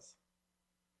imitators of us.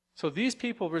 So these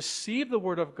people receive the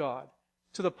word of God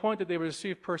to the point that they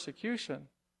receive persecution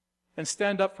and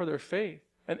stand up for their faith.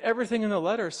 And everything in the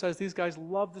letter says these guys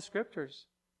love the Scriptures.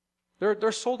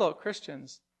 They're sold-out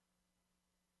Christians.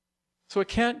 So it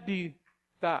can't be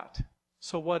that.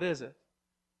 So what is it?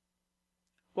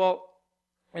 Well,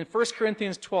 in 1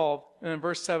 Corinthians 12, and in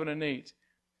verse 7 and 8,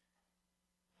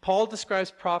 Paul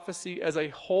describes prophecy as a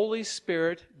Holy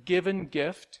Spirit-given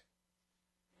gift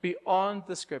beyond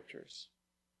the Scriptures.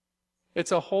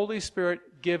 It's a Holy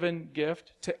Spirit-given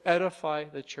gift to edify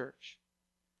the church.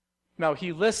 Now,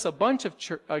 he lists a bunch of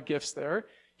gifts there.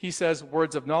 He says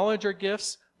words of knowledge are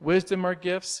gifts, wisdom are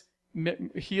gifts,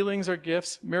 healings are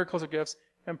gifts, miracles are gifts,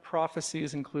 and prophecy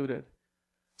is included.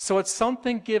 So it's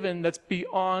something given that's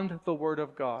beyond the Word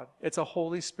of God. It's a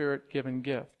Holy Spirit-given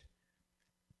gift.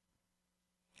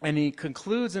 And he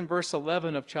concludes in verse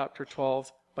 11 of chapter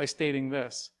 12 by stating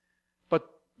this,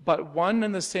 But one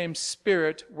and the same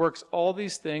Spirit works all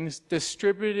these things,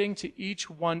 distributing to each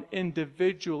one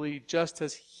individually just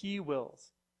as He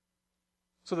wills.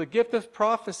 So the gift of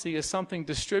prophecy is something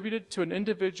distributed to an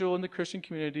individual in the Christian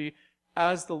community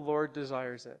as the Lord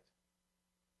desires it.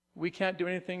 We can't do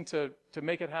anything to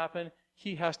make it happen.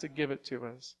 He has to give it to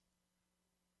us.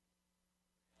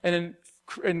 And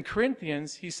in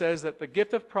Corinthians, he says that the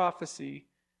gift of prophecy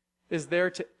is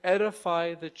there to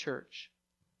edify the church.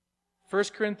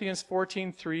 1 Corinthians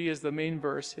 14:3 is the main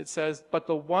verse. It says, but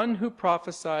the one who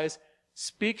prophesies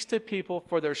speaks to people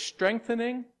for their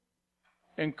strengthening,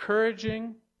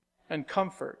 encouraging, and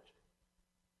comfort.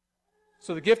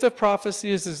 So the gift of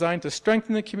prophecy is designed to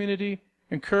strengthen the community,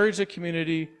 encourage the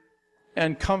community,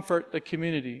 and comfort the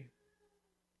community.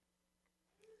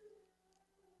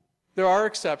 There are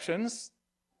exceptions.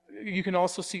 You can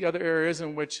also see other areas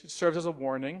in which it serves as a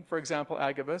warning. For example,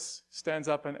 Agabus stands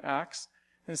up in Acts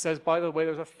and says, by the way,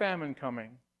 there's a famine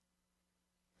coming.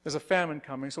 There's a famine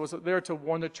coming. So it's there to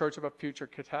warn the church of a future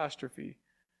catastrophe.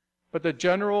 But the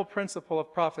general principle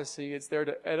of prophecy is there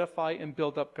to edify and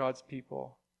build up God's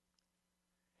people.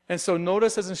 And so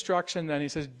notice his instruction then. He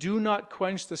says, do not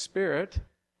quench the Spirit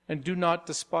and do not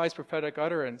despise prophetic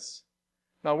utterance.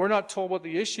 Now, we're not told what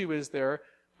the issue is there,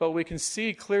 but we can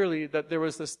see clearly that there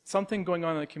was something going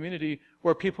on in the community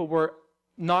where people were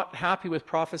not happy with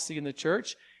prophecy in the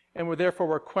church, and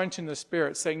were quenching the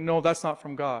Spirit, saying, no, that's not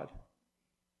from God.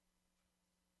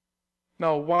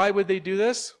 Now, why would they do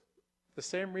this? The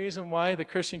same reason why the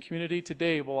Christian community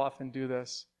today will often do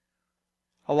this.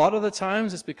 A lot of the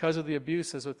times it's because of the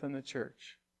abuses within the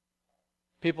church.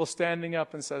 People standing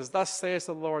up and says, thus saith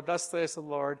the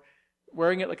Lord,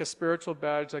 wearing it like a spiritual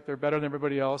badge, like they're better than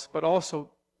everybody else, but also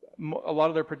a lot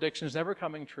of their predictions never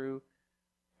coming true,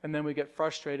 and then we get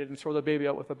frustrated and throw the baby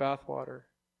out with the bathwater.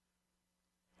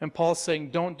 And Paul's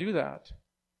saying, don't do that.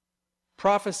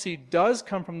 Prophecy does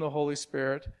come from the Holy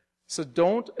Spirit, so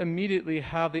don't immediately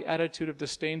have the attitude of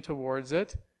disdain towards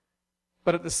it.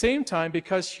 But at the same time,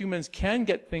 because humans can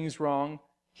get things wrong,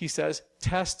 he says,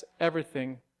 test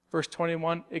everything. Verse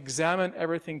 21, examine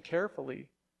everything carefully.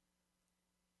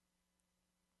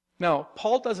 Now,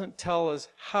 Paul doesn't tell us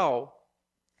how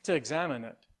to examine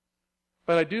it.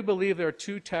 But I do believe there are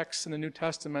two texts in the New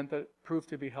Testament that prove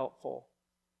to be helpful.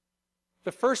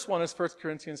 The first one is 1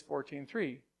 Corinthians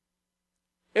 14:3.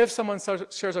 If someone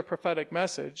shares a prophetic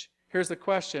message, here's the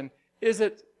question: is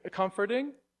it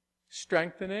comforting,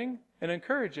 strengthening, and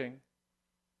encouraging?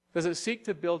 Does it seek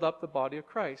to build up the body of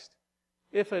Christ?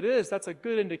 If it is, that's a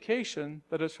good indication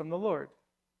that it's from the Lord.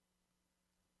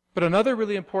 But another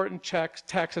really important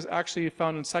text is actually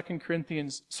found in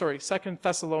 2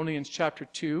 Thessalonians chapter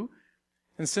 2.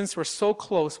 And since we're so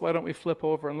close, why don't we flip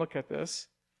over and look at this?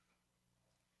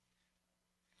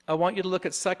 I want you to look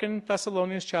at 2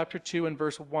 Thessalonians chapter 2 and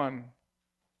verse 1.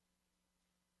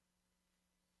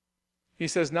 He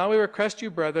says, "Now we request you,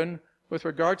 brethren, with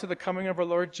regard to the coming of our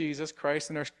Lord Jesus Christ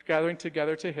and our gathering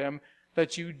together to him,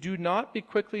 that you do not be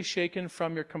quickly shaken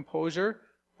from your composure,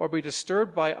 or be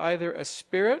disturbed by either a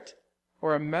spirit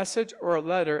or a message or a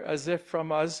letter as if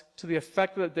from us, to the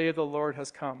effect that the day of the Lord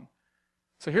has come."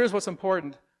 So here's what's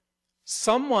important.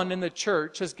 Someone in the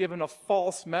church has given a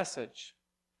false message.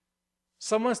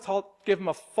 Someone's given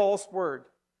a false word.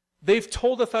 They've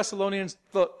told the Thessalonians,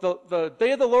 the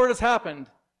day of the Lord has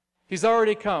happened. He's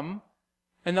already come.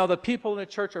 And now the people in the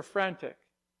church are frantic.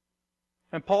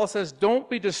 And Paul says, don't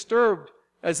be disturbed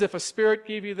as if a spirit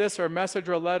gave you this or a message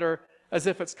or a letter as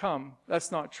if it's come.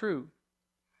 That's not true.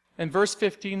 And verse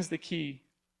 15 is the key.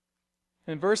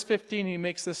 In verse 15, he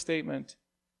makes this statement.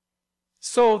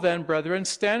 "So then, brethren,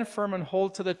 stand firm and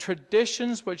hold to the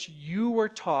traditions which you were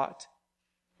taught,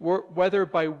 whether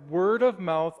by word of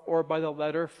mouth or by the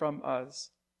letter from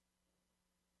us."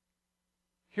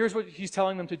 Here's what he's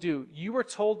telling them to do. You were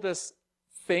told this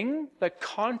thing that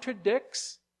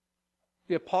contradicts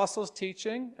the apostles'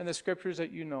 teaching and the scriptures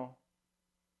that you know.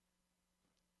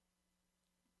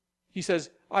 He says,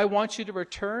 I want you to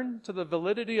return to the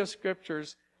validity of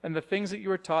scriptures and the things that you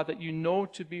were taught that you know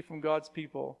to be from God's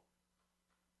people.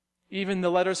 Even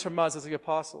the letters from us as the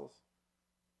apostles.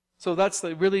 So that's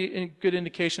a really good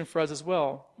indication for us as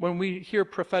well. When we hear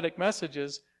prophetic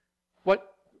messages,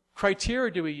 what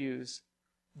criteria do we use?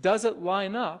 Does it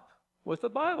line up with the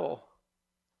Bible?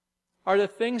 Are the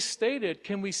things stated,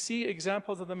 can we see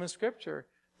examples of them in Scripture?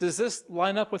 Does this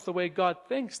line up with the way God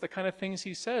thinks, the kind of things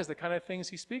he says, the kind of things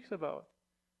he speaks about?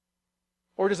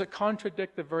 Or does it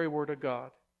contradict the very word of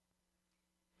God?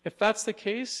 If that's the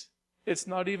case, it's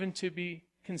not even to be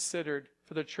considered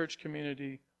for the church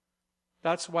community.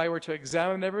 That's why we're to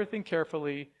examine everything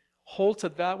carefully, hold to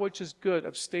that which is good,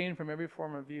 abstain from every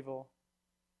form of evil.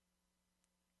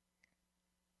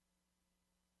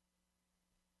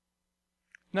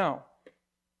 Now,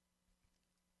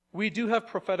 we do have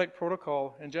prophetic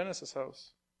protocol in Genesis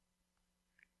House.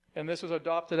 And this was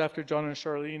adopted after John and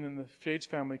Charlene and the Fage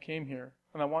family came here.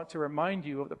 And I want to remind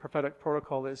you of what the prophetic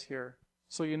protocol is here,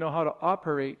 so you know how to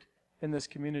operate in this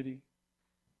community.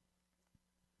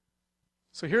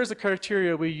 So here's the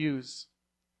criteria we use.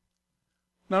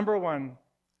 Number 1,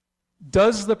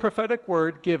 does the prophetic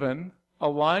word given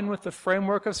align with the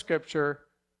framework of Scripture,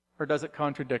 or does it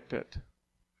contradict it?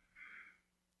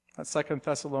 That's 2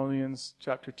 Thessalonians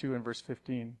chapter 2 and verse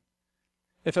 15.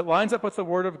 If it lines up with the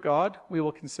Word of God, we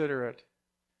will consider it.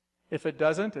 If it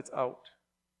doesn't, it's out.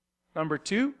 Number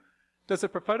 2, does the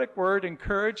prophetic word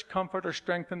encourage, comfort, or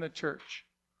strengthen the church?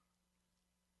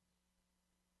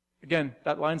 Again,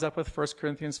 that lines up with 1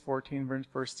 Corinthians 14,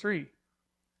 verse 3.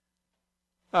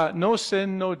 No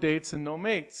sin, no dates, and no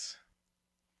mates.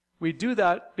 We do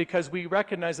that because we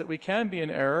recognize that we can be in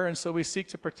error, and so we seek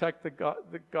to protect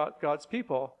God's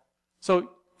people.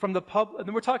 So from the public,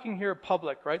 and we're talking here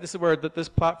public, right? This is where this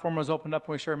platform was opened up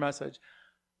and we share a message.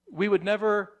 We would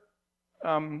never,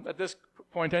 at this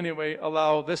point anyway,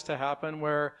 allow this to happen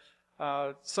where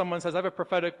someone says, I have a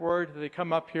prophetic word. They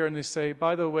come up here and they say,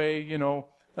 by the way,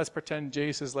 let's pretend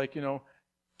Jace is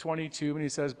 22, and he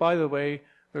says, by the way,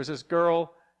 there's this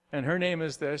girl, and her name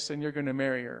is this, and you're going to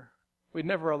marry her. We'd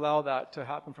never allow that to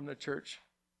happen from the church,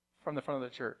 from the front of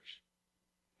the church.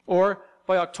 Or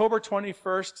by October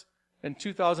 21st in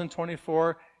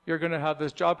 2024, you're going to have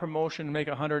this job promotion and make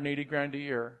 $180,000 a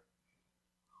year.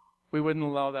 We wouldn't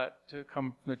allow that to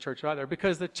come from the church either,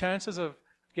 because the chances of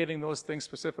getting those things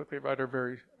specifically right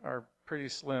are pretty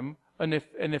slim. And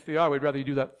if they are, we'd rather you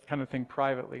do that kind of thing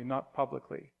privately, not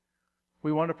publicly.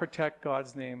 We want to protect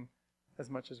God's name as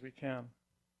much as we can.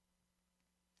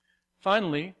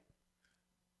 Finally,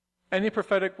 any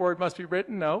prophetic word must be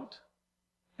written out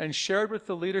and shared with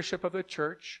the leadership of the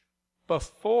church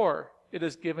before it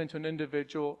is given to an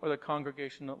individual or the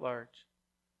congregation at large.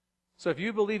 So if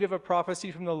you believe you have a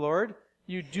prophecy from the Lord,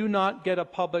 you do not get a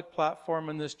public platform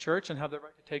in this church and have the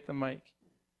right to take the mic.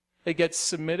 It gets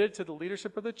submitted to the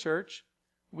leadership of the church.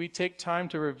 We take time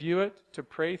to review it, to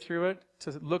pray through it,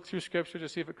 to look through Scripture to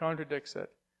see if it contradicts it.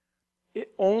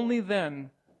 Only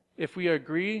then, if we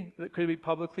agree that it could be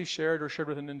publicly shared or shared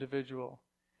with an individual.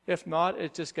 If not,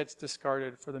 it just gets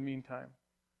discarded for the meantime.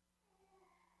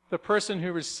 The person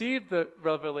who received the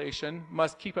revelation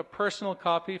must keep a personal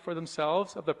copy for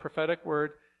themselves of the prophetic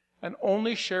word and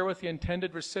only share with the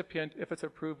intended recipient if it's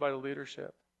approved by the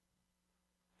leadership.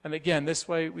 And again, this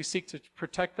way we seek to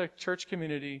protect the church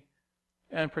community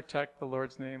and protect the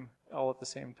Lord's name all at the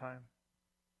same time.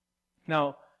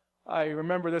 Now, I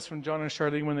remember this from John and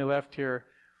Charlene when they left here.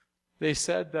 They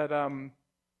said that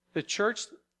the church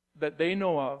that they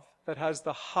know of that has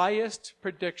the highest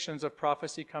predictions of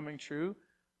prophecy coming true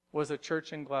was a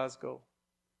church in Glasgow.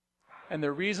 And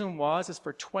the reason is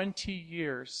for 20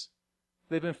 years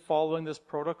they've been following this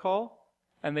protocol,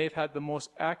 and they've had the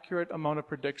most accurate amount of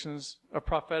predictions, of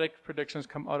prophetic predictions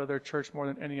come out of their church more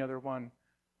than any other one.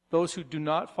 Those who do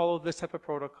not follow this type of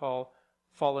protocol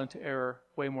fall into error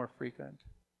way more frequent.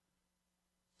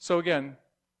 So again,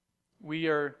 we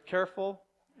are careful,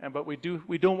 but we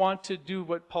don't want to do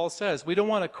what Paul says. We don't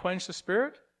want to quench the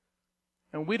Spirit,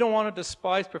 and we don't want to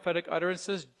despise prophetic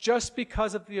utterances just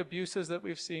because of the abuses that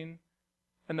we've seen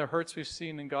and the hurts we've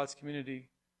seen in God's community.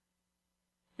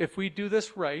 If we do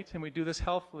this right and we do this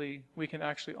healthily, we can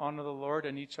actually honor the Lord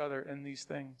and each other in these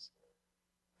things.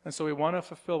 And so we want to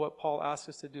fulfill what Paul asks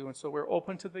us to do. And so we're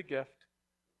open to the gift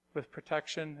with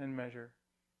protection and measure.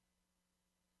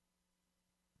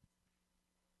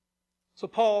 So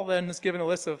Paul then is given a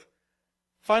list of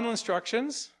final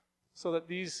instructions so that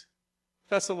these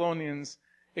Thessalonians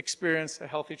experience a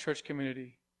healthy church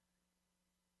community.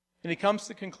 And he comes to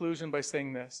the conclusion by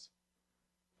saying this: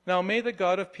 "Now may the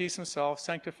God of peace himself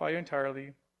sanctify you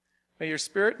entirely. May your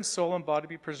spirit and soul and body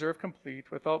be preserved complete,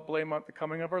 without blame at the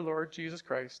coming of our Lord Jesus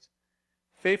Christ.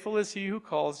 Faithful is he who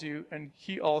calls you, and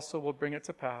he also will bring it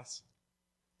to pass.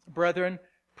 Brethren,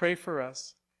 pray for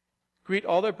us. Greet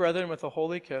all the brethren with a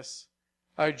holy kiss.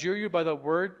 I adjure you by the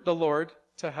Lord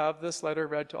to have this letter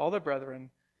read to all the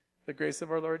brethren. The grace of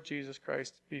our Lord Jesus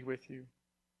Christ be with you."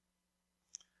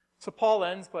 So Paul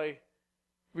ends by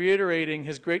reiterating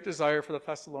his great desire for the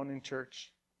Thessalonian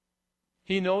church.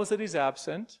 He knows that he's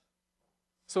absent,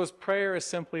 so his prayer is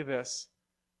simply this: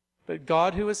 that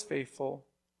God, who is faithful,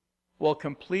 will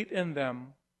complete in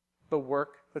them the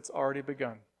work that's already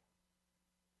begun.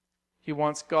 He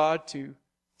wants God to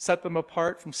set them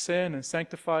apart from sin and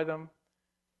sanctify them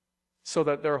so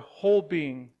that their whole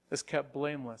being is kept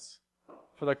blameless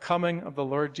for the coming of the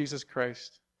Lord Jesus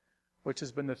Christ, which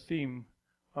has been the theme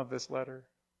of this letter.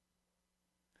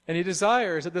 And he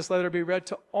desires that this letter be read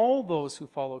to all those who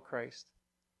follow Christ.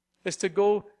 It's to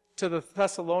go to the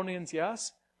Thessalonians,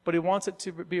 yes, but he wants it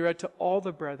to be read to all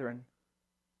the brethren.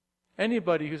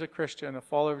 Anybody who's a Christian, a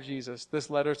follower of Jesus, this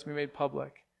letter is to be made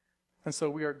public. And so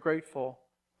we are grateful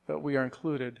that we are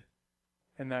included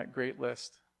in that great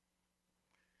list.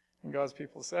 And God's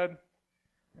people said,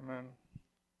 amen.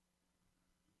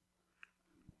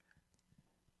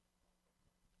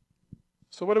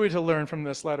 So what are we to learn from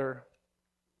this letter?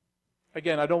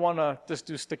 Again, I don't want to just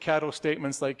do staccato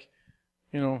statements like,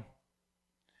 the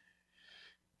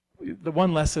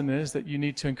one lesson is that you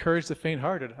need to encourage the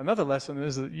faint-hearted. Another lesson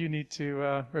is that you need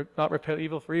to not repay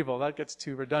evil for evil. That gets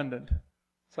too redundant.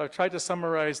 So I've tried to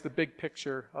summarize the big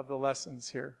picture of the lessons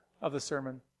here, of the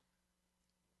sermon.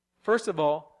 First of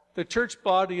all, the church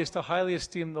body is to highly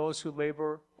esteem those who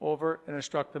labor over and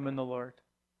instruct them in the Lord.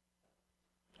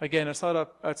 Again, it's not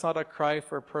a cry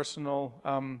for personal,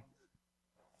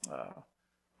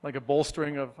 like a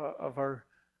bolstering of our,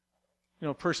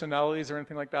 personalities or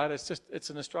anything like that. It's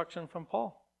an instruction from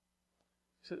Paul.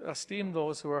 To esteem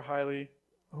those who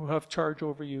have charge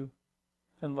over you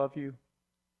and love you.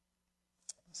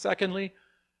 Secondly,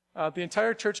 the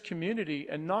entire church community,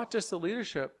 and not just the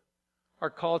leadership, are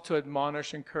called to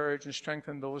admonish, encourage, and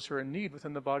strengthen those who are in need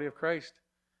within the body of Christ.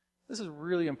 This is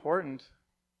really important.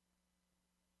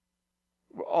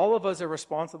 All of us are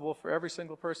responsible for every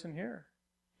single person here.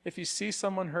 If you see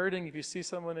someone hurting, if you see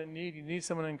someone in need, you need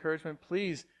someone encouragement,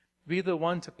 please be the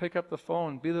one to pick up the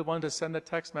phone, be the one to send the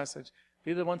text message,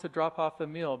 be the one to drop off the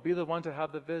meal, be the one to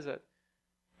have the visit,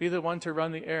 be the one to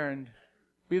run the errand,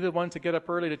 be the one to get up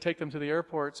early to take them to the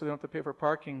airport so they don't have to pay for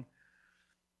parking.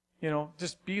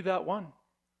 Just be that one.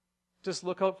 Just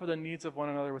look out for the needs of one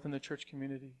another within the church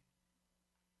community.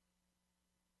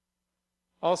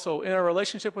 Also, in our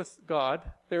relationship with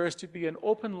God, there is to be an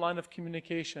open line of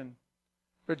communication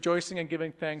rejoicing and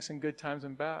giving thanks in good times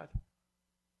and bad.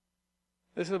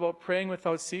 This is about praying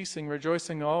without ceasing,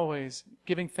 rejoicing always,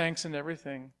 giving thanks in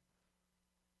everything.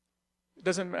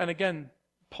 And again,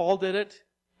 Paul did it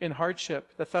in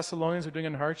hardship. The Thessalonians are doing it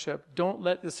in hardship. Don't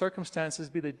let the circumstances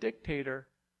be the dictator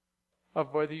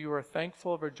of whether you are a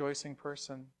thankful, rejoicing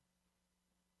person.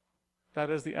 That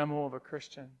is the MO of a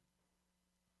Christian.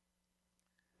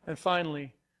 And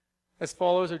finally, as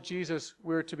followers of Jesus,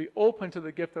 we're to be open to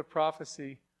the gift of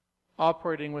prophecy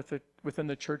operating within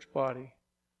the church body.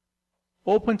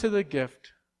 Open to the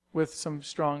gift with some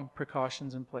strong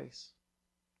precautions in place.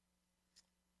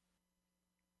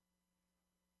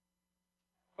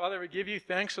 Father, we give you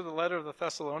thanks for the letter of the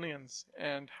Thessalonians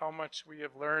and how much we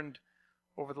have learned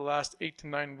over the last 8 to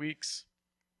 9 weeks.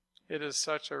 It is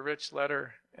such a rich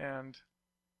letter, and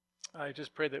I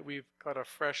just pray that we've got a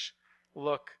fresh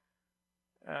look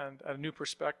and a new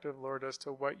perspective, Lord, as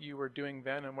to what you were doing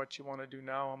then and what you want to do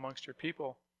now amongst your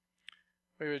people.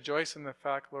 We rejoice in the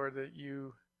fact, Lord, that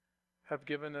you have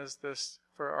given us this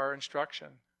for our instruction,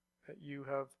 that you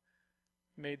have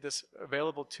made this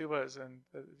available to us, and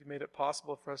that you made it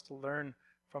possible for us to learn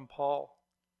from Paul.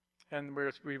 And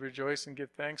we rejoice and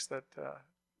give thanks that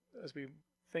as we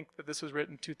think that this was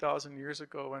written 2,000 years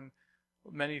ago, and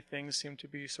many things seem to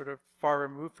be sort of far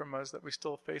removed from us, that we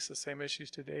still face the same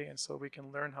issues today, and so we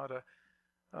can learn how to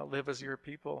live as your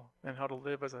people and how to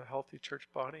live as a healthy church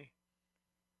body.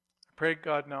 I pray,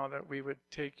 God, now that we would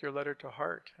take your letter to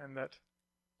heart and that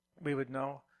we would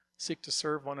now seek to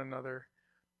serve one another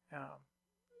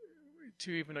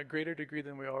to even a greater degree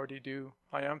than we already do.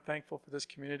 I am thankful for this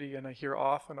community, and I hear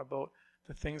often about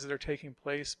the things that are taking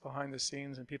place behind the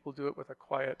scenes, and people do it with a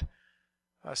quiet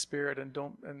spirit and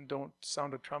don't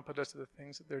sound a trumpet as to the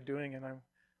things that they're doing.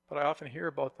 But I often hear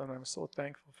about them, and I'm so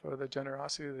thankful for the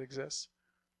generosity that exists.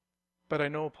 But I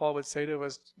know Paul would say to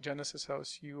us, Genesis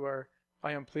House,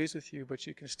 I am pleased with you, but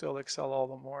you can still excel all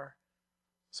the more.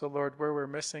 So, Lord, where we're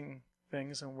missing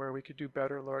things and where we could do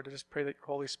better, Lord, I just pray that your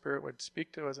Holy Spirit would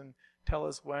speak to us and tell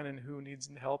us when and who needs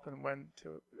help and when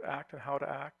to act and how to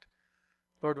act.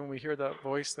 Lord, when we hear that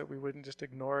voice, that we wouldn't just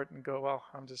ignore it and go, well,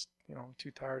 I'm just, I'm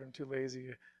too tired, I'm too lazy.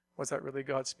 Was that really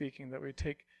God speaking? That we'd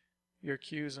take your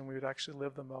cues and we would actually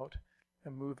live them out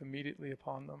and move immediately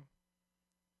upon them.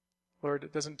 Lord,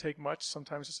 it doesn't take much.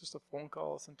 Sometimes it's just a phone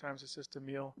call. Sometimes it's just a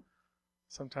meal.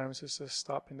 Sometimes it's just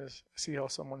stopping to see how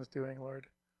someone is doing, Lord.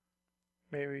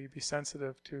 May we be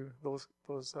sensitive to those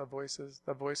voices,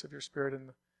 the voice of your Spirit and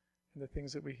the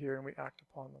things that we hear, and we act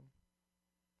upon them.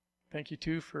 Thank you,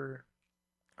 too, for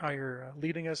how you're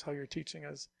leading us, how you're teaching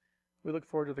us. We look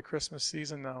forward to the Christmas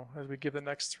season now as we give the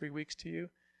next 3 weeks to you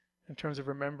in terms of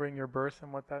remembering your birth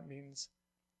and what that means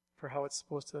for how it's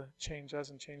supposed to change us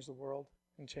and change the world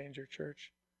and change your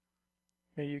church.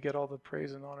 May you get all the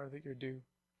praise and honor that you're due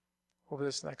over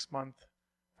this next month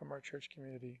from our church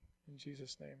community. In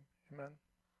Jesus' name, amen.